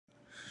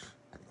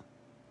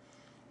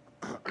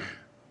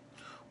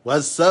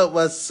What's up,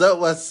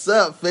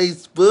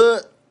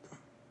 Facebook?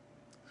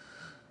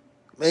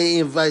 May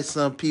invite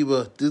some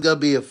people. This is gonna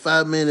be a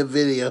 5-minute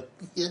video.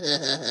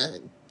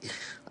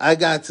 I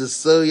got to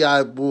show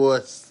y'all,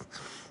 boys.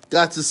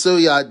 Got to show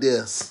y'all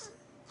this.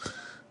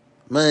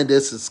 Man,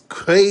 this is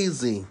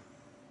crazy.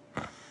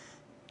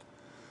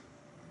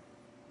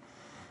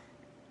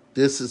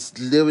 This is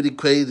literally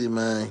crazy,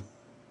 man.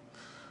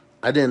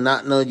 I did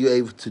not know you were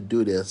able to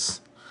do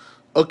this.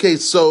 Okay,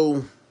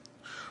 so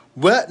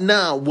right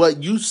now,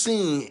 what you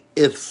seeing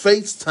is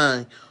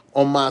FaceTime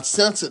on my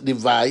sensor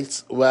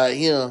device right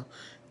here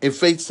and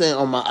FaceTime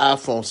on my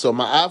iPhone. So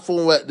my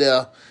iPhone right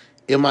there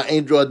and my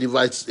Android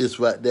device is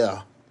right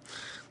there.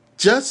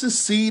 Just to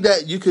see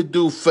that you could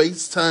do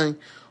FaceTime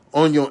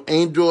on your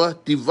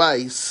Android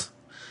device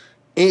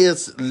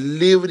is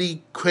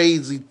literally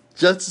crazy.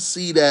 Just to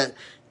see that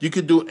you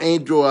could do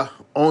Android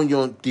on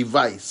your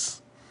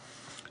device.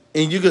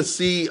 And you can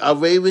see a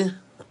Raven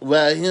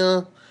right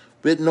here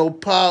with no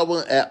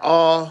power at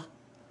all.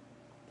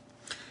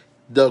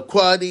 The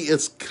quality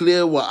is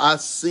clear. What I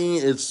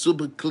seen is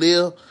super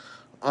clear.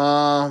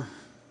 I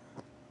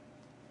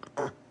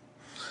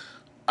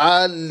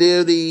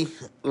literally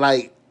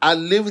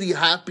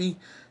happy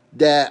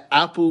that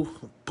Apple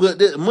put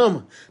this.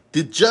 Mama,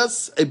 they're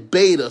just a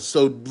beta.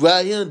 So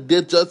right here,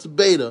 they're just a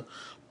beta.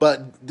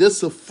 But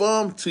this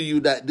affirm to you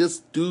that this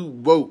do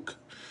work.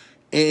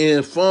 And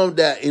inform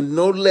that in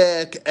no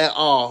lag at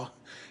all.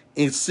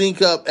 And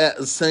sync up at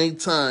the same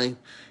time.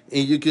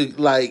 And you could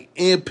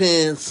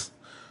enhance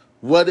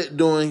what it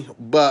doing.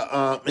 But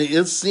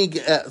it's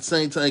syncing at the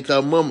same time.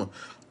 Because remember,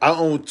 I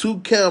own 2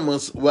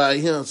 cameras right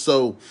here.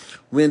 So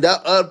when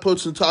that other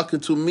person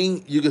talking to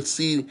me, you can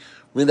see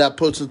when that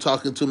person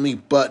talking to me.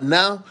 But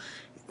now,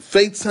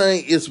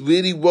 FaceTime is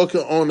really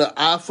working on the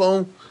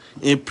iPhone.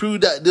 And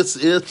prove that this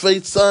is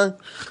FaceTime.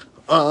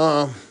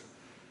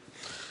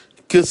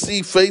 Can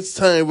see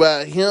FaceTime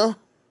right here.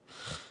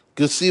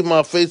 Can see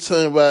my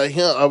FaceTime right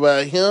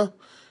here.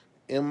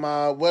 And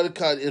my weather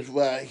card is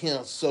right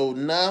here. So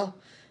now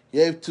you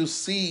have to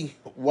see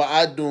what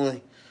I'm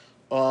doing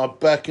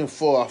back and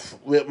forth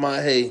with my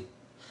hay.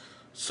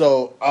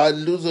 So I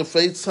losing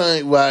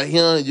FaceTime right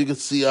here. You can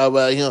see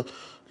right here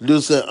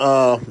losing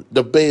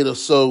the beta.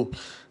 So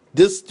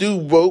this do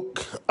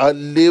work. I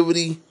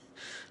literally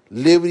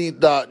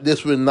thought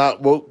this would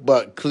not work,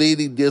 but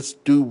clearly this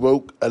do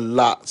work a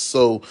lot.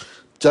 So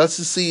just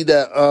to see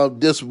that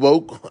this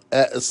work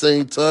at the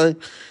same time,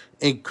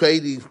 and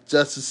crazy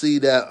just to see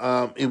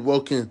that it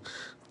working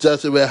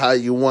just about how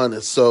you want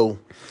it. So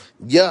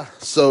yeah,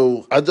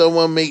 so I just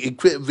want to make a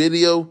quick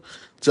video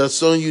just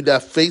showing you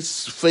that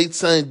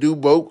FaceTime do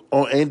work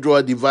on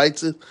Android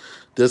devices.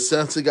 The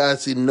Samsung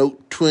Galaxy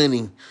Note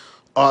 20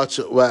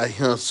 Ultra right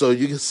here. So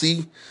you can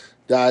see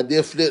that I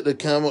did flip the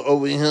camera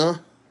over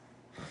here.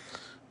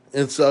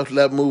 And so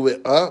let's move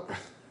it up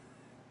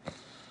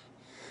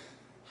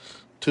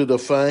to the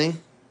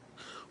phone.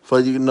 For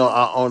you to know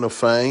I own a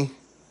phone.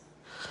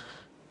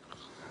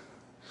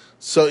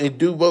 So it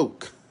do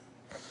work.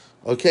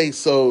 Okay,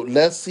 so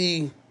let's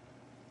see.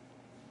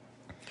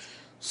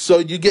 So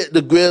you get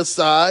the grid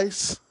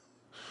size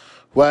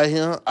right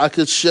here. I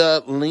could share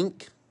a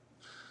link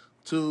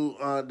to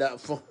that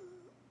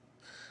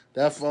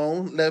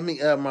phone. Let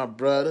me add my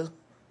brother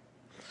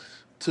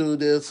to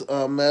this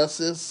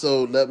message.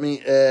 So let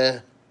me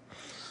add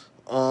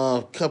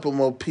a couple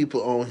more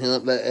people on here.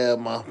 Let's add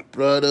my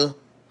brother.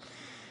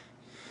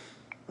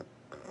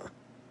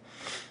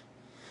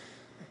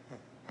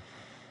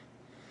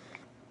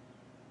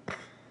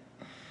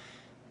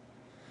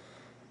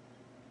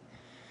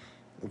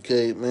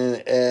 Okay,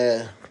 man,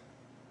 add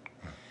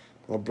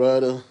my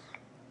brother.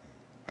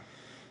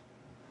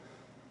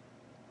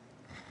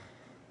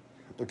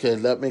 Okay,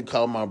 let me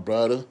call my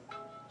brother.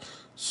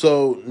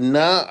 So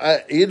now,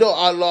 I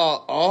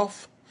log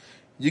off,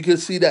 you can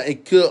see that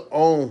it could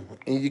on,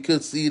 and you can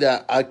see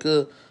that I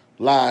could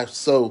live.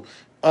 So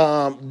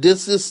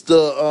this is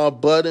the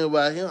button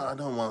right here. I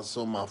don't want to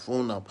show my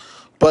phone number,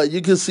 but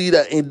you can see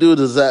that it do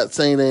the exact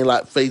same thing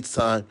like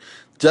FaceTime.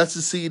 Just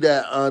to see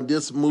that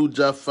this move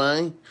just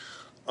fine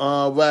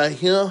right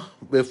here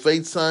with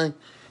FaceTime,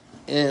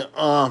 and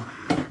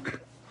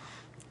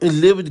it's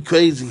literally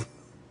crazy.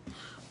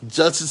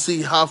 Just to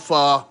see how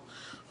far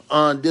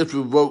this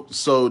will work.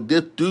 So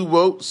this do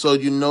work, so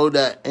you know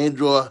that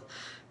Android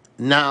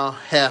now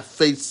have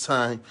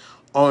FaceTime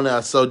on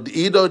that. So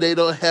either they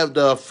don't have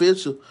the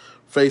official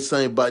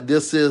FaceTime, but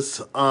this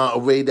is a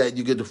way that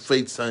you get the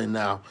FaceTime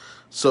now.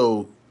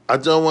 So I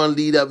don't want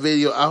to leave that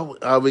video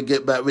out. I will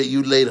get back with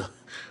you later.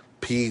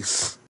 Peace.